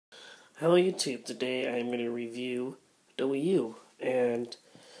Hello YouTube, today I'm going to review the Wii U. And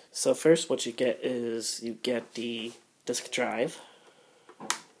so first what you get is you get the disk drive,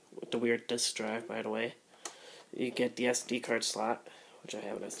 with the weird disk drive by the way. You get the SD card slot, which I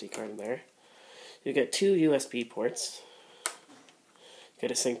have an SD card in there. You get two USB ports. You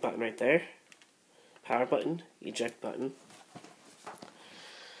get a sync button right there, power button, eject button.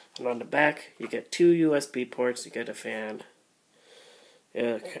 And on the back you get two USB ports, you get a fan,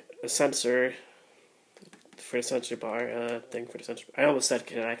 a sensor for the sensor bar, thing for the sensor. I almost said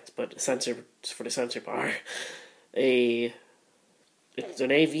connect, but a sensor for the sensor bar. It's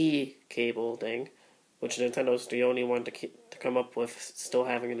an AV cable thing, which Nintendo's the only one to come up with still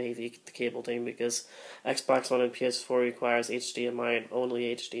having an AV cable thing, because Xbox One and PS4 requires HDMI and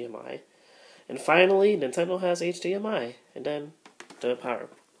only HDMI. And finally, Nintendo has HDMI, and then the power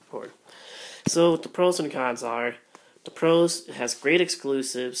port. So the pros and cons are: the pros, it has great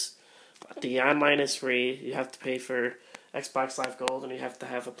exclusives. The online is free. You have to pay for Xbox Live Gold, and you have to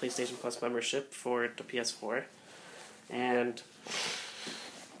have a PlayStation Plus membership for the PS4. And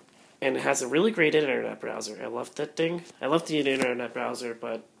it has a really great internet browser. I love that thing. I love the internet browser,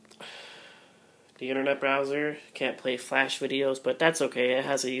 but the internet browser can't play Flash videos, but that's okay. It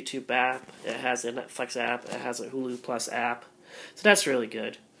has a YouTube app, it has a Netflix app, it has a Hulu Plus app. So that's really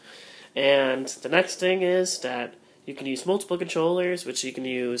good. And the next thing is that you can use multiple controllers, which you can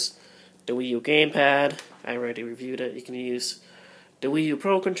use the Wii U gamepad. I already reviewed it. You can use the Wii U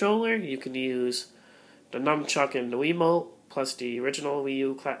Pro controller. You can use the nunchuck and the Wiimote, plus the original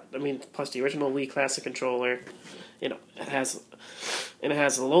plus the original Wii Classic controller. You know, it has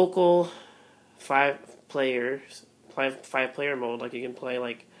a local five-player mode. Like you can play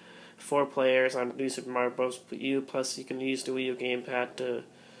like 4 players on New Super Mario Bros. Wii U. Plus you can use the Wii U gamepad to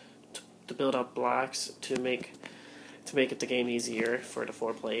build up blocks to make it the game easier for the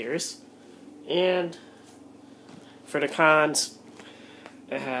 4 players. And for the cons,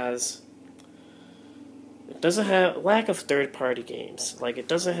 it doesn't have lack of third-party games. Like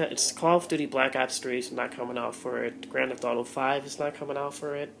it's Call of Duty Black Ops 3 is not coming out for it. Grand Theft Auto 5 is not coming out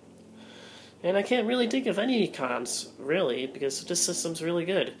for it. And I can't really think of any cons really, because this system's really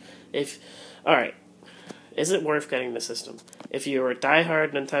good. Alright, is it worth getting the system? If you're a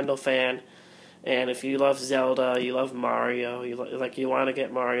diehard Nintendo fan, and if you love Zelda, you love Mario, you want to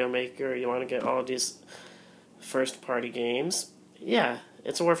get Mario Maker, you want to get all these first-party games, yeah,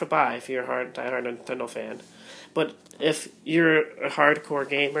 it's worth a buy if you're a diehard Nintendo fan. But if you're a hardcore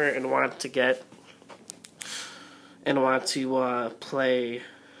gamer and want to play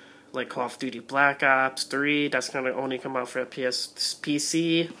like Call of Duty Black Ops 3, that's going to only come out for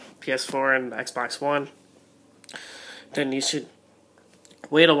PC, PS4, and Xbox One, then you should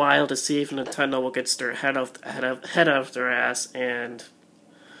wait a while to see if Nintendo will get their head out their ass, and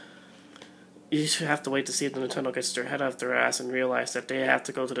you should have to wait to see if Nintendo gets their head out their ass and realize that they have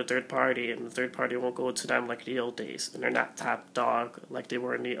to go to the third party, and the third party won't go to them like the old days, and they're not top dog like they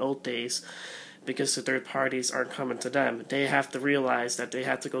were in the old days, because the third parties aren't coming to them. They have to realize that they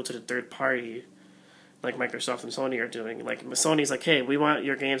have to go to the third party, like Microsoft and Sony are doing. Like Sony's like, hey, we want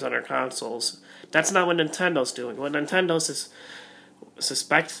your games on our consoles. That's not what Nintendo's doing. What Nintendo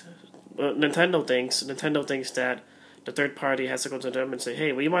Nintendo thinks that the third party has to go to them and say,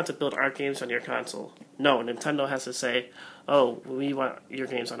 hey, we want to build our games on your console. No, Nintendo has to say, oh, we want your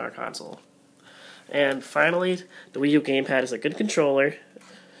games on our console. And finally, the Wii U gamepad is a good controller.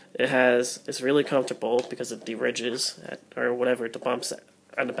 It's really comfortable because of the ridges or whatever, the bumps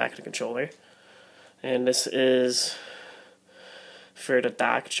on the back of the controller. And this is for the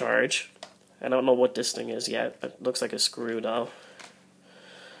dock charge. I don't know what this thing is yet, but it looks like a screw though.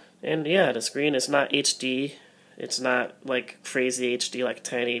 And yeah, the screen is not HD. It's not like crazy HD like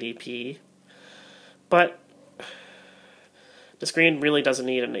 1080p. But the screen really doesn't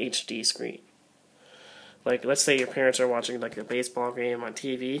need an HD screen. Like, let's say your parents are watching like a baseball game on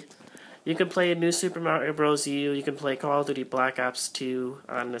TV. You can play New Super Mario Bros. U. You can play Call of Duty Black Ops 2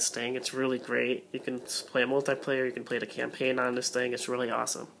 on this thing. It's really great. You can play multiplayer. You can play the campaign on this thing. It's really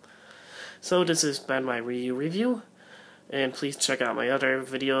awesome. So this has been my Wii U review. And please check out my other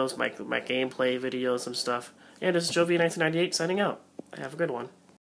videos, my gameplay videos and stuff. And this is Jovi1998 signing out. Have a good one.